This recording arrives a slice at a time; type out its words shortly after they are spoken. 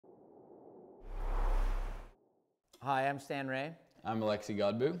Hi, I'm Stan Rey. I'm Alexi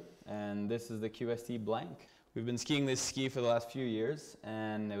Godbout, and this is the QST BLANK. We've been skiing this ski for the last few years,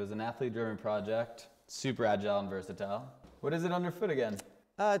 and it was an athlete-driven project, super agile and versatile. What is it underfoot again?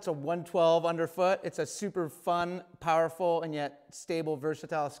 It's a 112 underfoot. It's a super fun, powerful, and yet stable,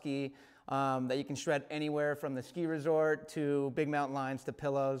 versatile ski that you can shred anywhere from the ski resort to big mountain lines to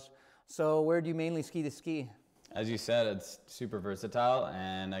pillows. So where do you mainly ski this ski? As you said, it's super versatile,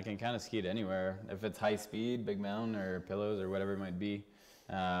 and I can kind of ski it anywhere. If it's high speed, big mountain, or pillows, or whatever it might be.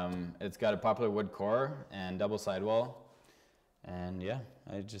 It's got a popular wood core and double sidewall. And yeah,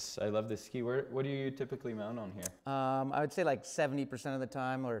 I love this ski. What do you typically mount on here? I would say like 70% of the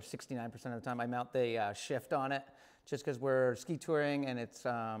time or 69% of the time I mount the shift on it, just because we're ski touring and it's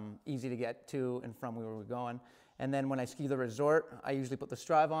easy to get to and from where we're going. And then when I ski the resort, I usually put the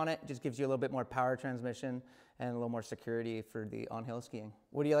Strive on it. It just gives you a little bit more power transmission and a little more security for the on-hill skiing.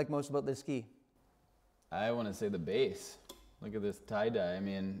 What do you like most about this ski? I want to say the base. Look at this tie-dye. I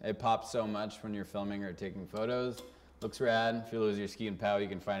mean, it pops so much when you're filming or taking photos. Looks rad. If you lose your ski and POW, you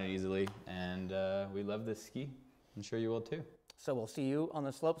can find it easily. And we love this ski. I'm sure you will too. So we'll see you on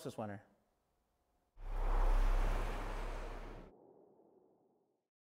the slopes this winter.